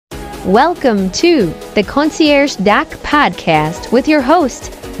Welcome to the Concierge Doc Podcast with your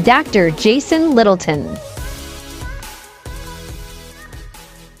host, Dr. Jason Littleton.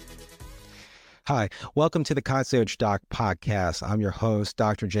 Hi, welcome to the Concierge Doc Podcast. I'm your host,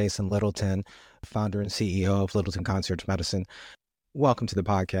 Dr. Jason Littleton, founder and CEO of Littleton Concierge Medicine. Welcome to the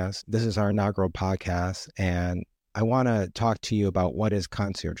podcast. This is our inaugural podcast, and I want to talk to you about what is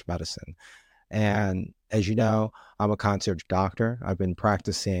concierge medicine. And as you know, I'm a concierge doctor. I've been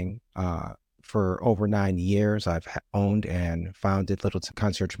practicing for over 9 years. I've owned and founded Littleton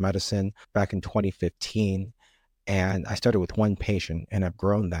Concierge Medicine back in 2015. And I started with one patient, and I've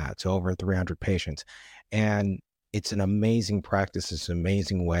grown that to over 300 patients. And it's an amazing practice. It's an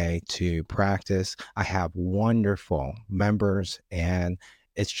amazing way to practice. I have wonderful members, and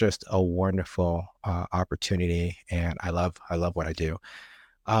it's just a wonderful opportunity. And I love what I do.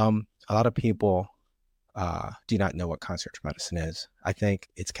 A lot of people do not know what concierge medicine is. I think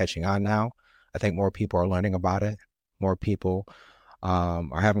it's catching on now. I think more people are learning about it. More people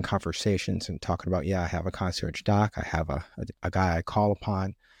are having conversations and talking about, I have a concierge doc. I have a guy I call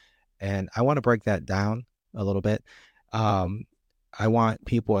upon. And I want to break that down a little bit. I want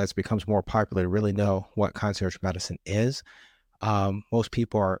people, as it becomes more popular, to really know what concierge medicine is. Most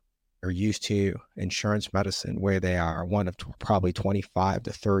people are used to insurance medicine, where they are one of probably 25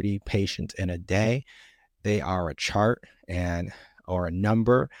 to 30 patients in a day. They are a chart or a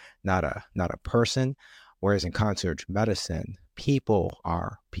number, not a person. Whereas in concierge medicine, people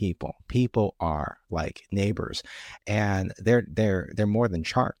are people. People are like neighbors, and they're more than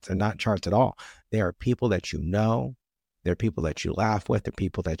charts. They're not charts at all. They are people that you know. They're people that you laugh with. They're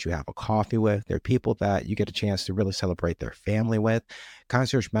people that you have a coffee with. They're people that you get a chance to really celebrate their family with.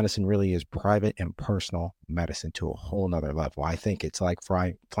 Concierge medicine really is private and personal medicine to a whole nother level. I think it's like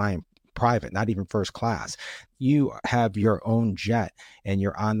flying private, not even first class. You have your own jet, and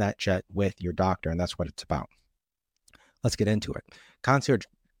you're on that jet with your doctor, and that's what it's about. Let's get into it. Concierge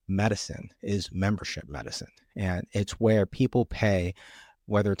medicine is membership medicine, and it's where people pay,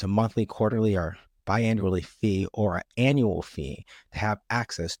 whether it's a monthly, quarterly, or biannually fee or an annual fee, to have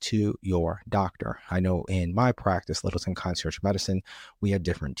access to your doctor. I know in my practice, Littleton Concierge Medicine, we have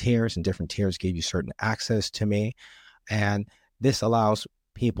different tiers, and different tiers give you certain access to me. And this allows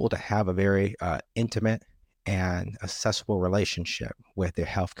people to have a very intimate and accessible relationship with their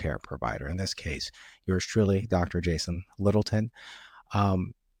healthcare provider. In this case, yours truly, Dr. Jason Littleton.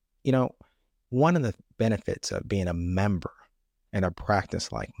 One of the benefits of being a member in a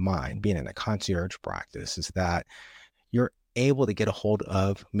practice like mine, being in a concierge practice, is that you're able to get a hold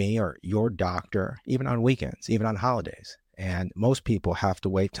of me or your doctor, even on weekends, even on holidays. And most people have to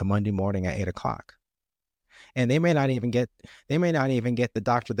wait till Monday morning at 8:00. And they may not even get the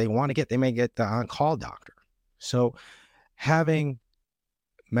doctor they want to get. They may get the on-call doctor. So having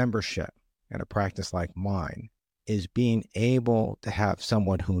membership in a practice like mine is being able to have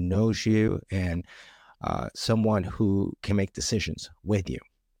someone who knows you and someone who can make decisions with you.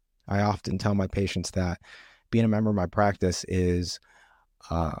 I often tell my patients that being a member of my practice is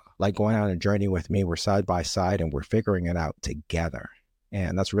like going on a journey with me. We're side by side, and we're figuring it out together.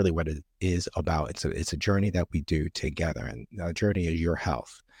 And that's really what it is about. It's a journey that we do together, and the journey is your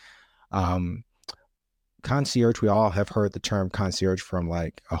health. Concierge, we all have heard the term concierge from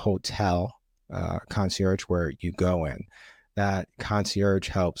like a hotel concierge where you go in. That concierge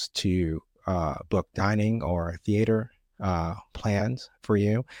helps to book dining or theater plans for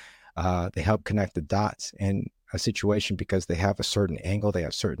you. They help connect the dots in a situation because they have a certain angle. They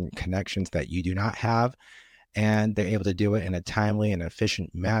have certain connections that you do not have. And they're able to do it in a timely and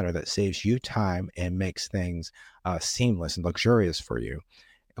efficient manner that saves you time and makes things seamless and luxurious for you.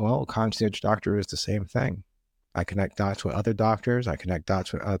 Well, concierge doctor is the same thing. I connect dots with other doctors. I connect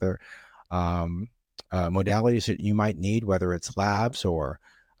dots with other modalities that you might need, whether it's labs or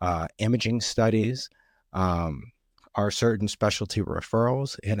imaging studies, or certain specialty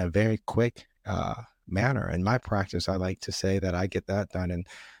referrals in a very quick manner. In my practice, I like to say that I get that done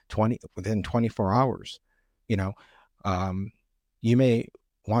within 24 hours. You may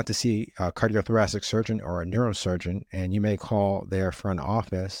want to see a cardiothoracic surgeon or a neurosurgeon, and you may call their front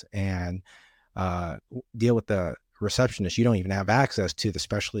office and deal with the receptionist. You don't even have access to the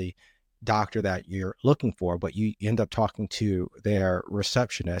specialty doctor that you're looking for, but you end up talking to their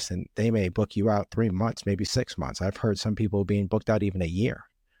receptionist, and they may book you out 3 months, maybe 6 months. I've heard some people being booked out even a year.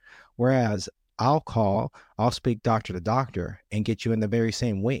 Whereas I'll speak doctor to doctor and get you in the very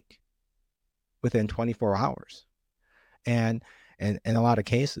same week, within 24 hours, and in a lot of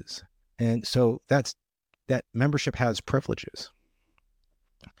cases. And so that membership has privileges.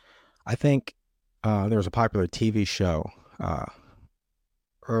 I think there was a popular TV show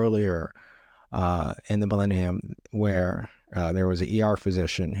earlier in the millennium where there was an ER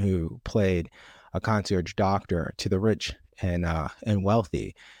physician who played a concierge doctor to the rich and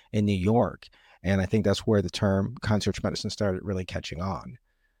wealthy in New York. And I think that's where the term concierge medicine started really catching on.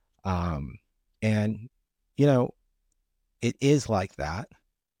 And, you know, it is like that,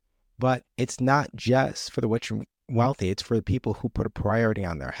 but it's not just for the rich and wealthy. It's for the people who put a priority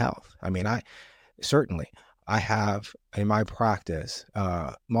on their health. I mean, certainly I have in my practice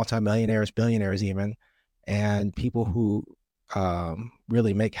multimillionaires, billionaires even, and people who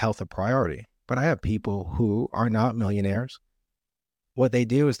really make health a priority. But I have people who are not millionaires. What they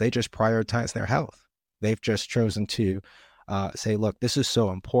do is they just prioritize their health. They've just chosen to say, look, this is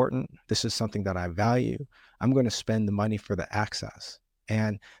so important. This is something that I value. I'm going to spend the money for the access.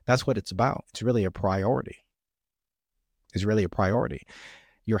 And that's what it's about. It's really a priority. It's really a priority.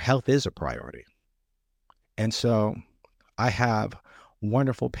 Your health is a priority. And so I have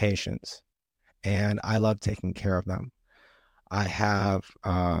wonderful patients and I love taking care of them. I have,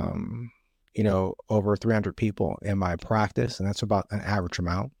 over 300 people in my practice, and that's about an average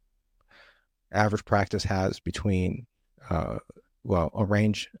amount. Average practice has between, a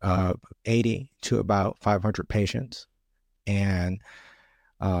range of 80 to about 500 patients. And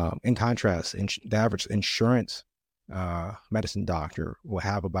in contrast, the average insurance medicine doctor will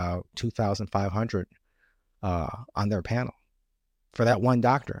have about 2,500 on their panel for that one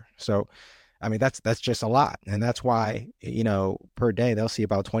doctor. So, I mean, that's just a lot. And that's why, per day, they'll see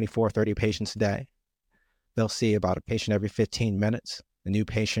about 24, 30 patients a day. They'll see about a patient every 15 minutes, a new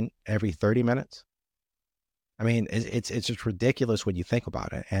patient every 30 minutes. I mean, it's just ridiculous when you think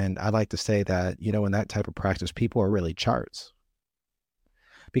about it. And I like to say that, in that type of practice, people are really charts.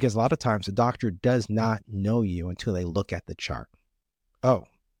 Because a lot of times the doctor does not know you until they look at the chart. Oh,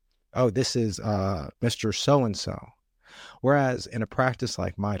 this is Mr. So-and-so. Whereas in a practice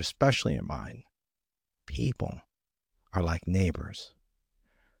like mine, especially in mine, people are like neighbors.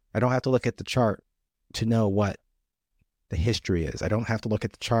 I don't have to look at the chart to know what the history is. I don't have to look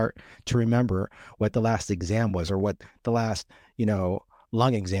at the chart to remember what the last exam was or what the last,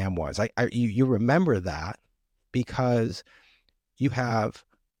 lung exam was. You remember that because you have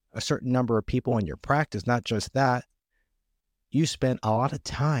a certain number of people in your practice. Not just that, you spend a lot of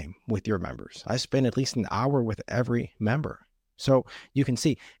time with your members. I spend at least an hour with every member. So you can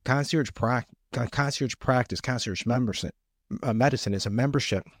see concierge practice, concierge medicine is a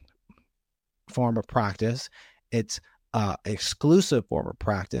membership form of practice. It's an exclusive form of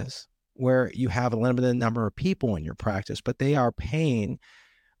practice where you have a limited number of people in your practice, but they are paying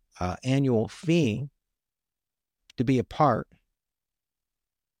annual fee to be a part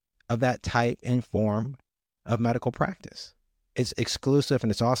of that type and form of medical practice. It's exclusive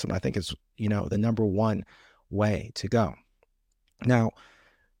and it's awesome. I think it's, the number one way to go. Now,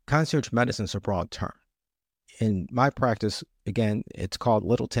 concierge medicine is a broad term. In my practice, again, it's called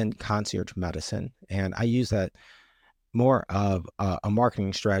Littleton Concierge Medicine. And I use that more of a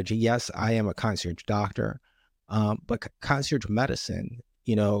marketing strategy. Yes, I am a concierge doctor, but concierge medicine,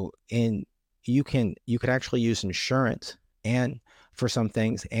 you could actually use insurance and for some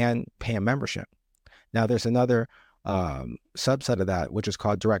things and pay a membership. Now, there's another subset of that, which is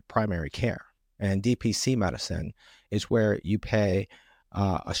called direct primary care. And DPC medicine is where you pay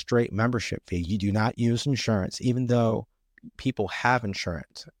a straight membership fee. You do not use insurance, even though people have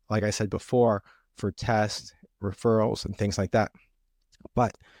insurance, like I said before, for tests, referrals, and things like that.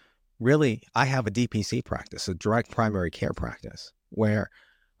 But really, I have a DPC practice, a direct primary care practice, where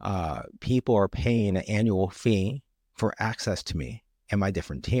people are paying an annual fee for access to me and my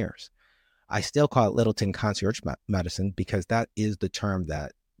different tiers. I still call it Littleton Concierge Medicine because that is the term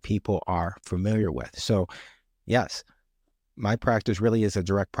that people are familiar with. So yes, my practice really is a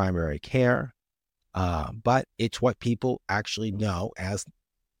direct primary care, but it's what people actually know as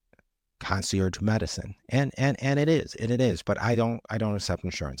concierge medicine. And it is, but I don't accept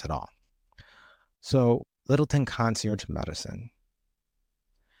insurance at all. So Littleton Concierge Medicine,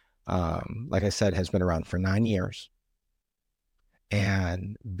 like I said, has been around for 9 years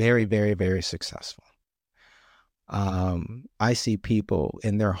and very, very, very successful. I see people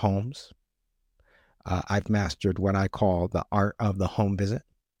in their homes. I've mastered what I call the art of the home visit,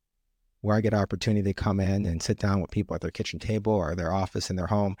 where I get an opportunity to come in and sit down with people at their kitchen table or their office in their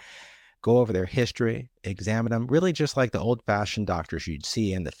home, go over their history, examine them, really just like the old-fashioned doctors you'd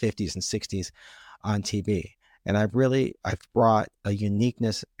see in the 50s and 60s on TV. And I've brought a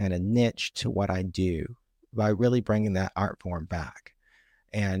uniqueness and a niche to what I do by really bringing that art form back.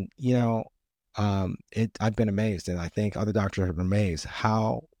 And, I've been amazed, and I think other doctors have been amazed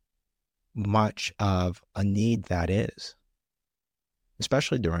how much of a need that is.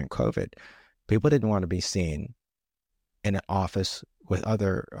 especially during COVID. People didn't want to be seen in an office with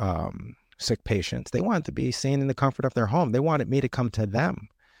other sick patients. They wanted to be seen in the comfort of their home. They wanted me to come to them.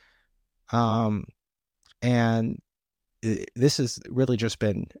 And this has really just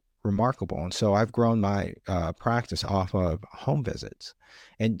been remarkable. And so I've grown my practice off of home visits.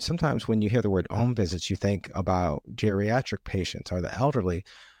 And sometimes when you hear the word home visits, you think about geriatric patients or the elderly.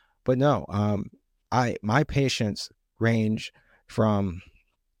 But no, my patients range from,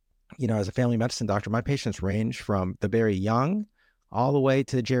 as a family medicine doctor, my patients range from the very young all the way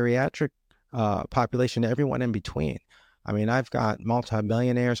to the geriatric population, everyone in between. I mean, I've got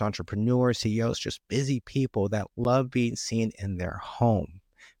multimillionaires, entrepreneurs, CEOs, just busy people that love being seen in their home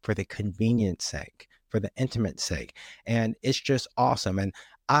for the convenience sake, for the intimate sake. And it's just awesome. And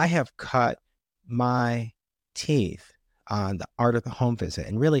I have cut my teeth on the art of the home visit.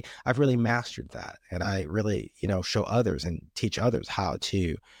 And really, I've really mastered that. And I really, show others and teach others how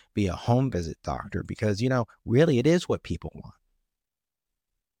to be a home visit doctor because, really it is what people want.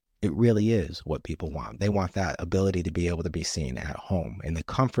 It really is what people want. They want that ability to be able to be seen at home in the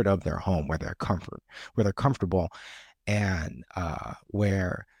comfort of their home, where they're comfortable, and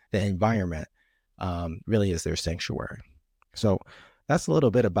where the environment really is their sanctuary. So that's a little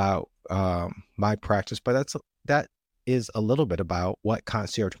bit about my practice, but that is a little bit about what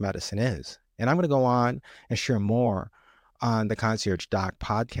concierge medicine is. And I'm going to go on and share more on the Concierge Doc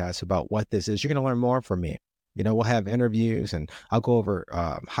podcast about what this is. You're going to learn more from me. We'll have interviews and I'll go over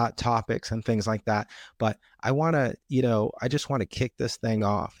hot topics and things like that. But I want to, I just want to kick this thing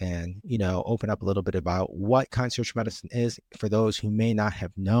off and, open up a little bit about what concierge medicine is for those who may not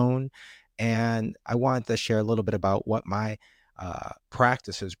have known. And I wanted to share a little bit about what my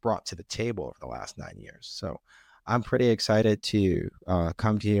practice has brought to the table over the last 9 years. So I'm pretty excited to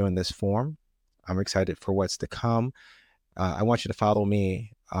come to you in this form. I'm excited for what's to come. I want you to follow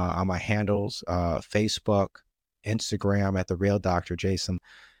me on my handles, Facebook, Instagram at The Real Dr. Jason.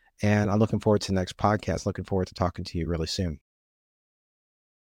 And I'm looking forward to the next podcast. Looking forward to talking to you really soon.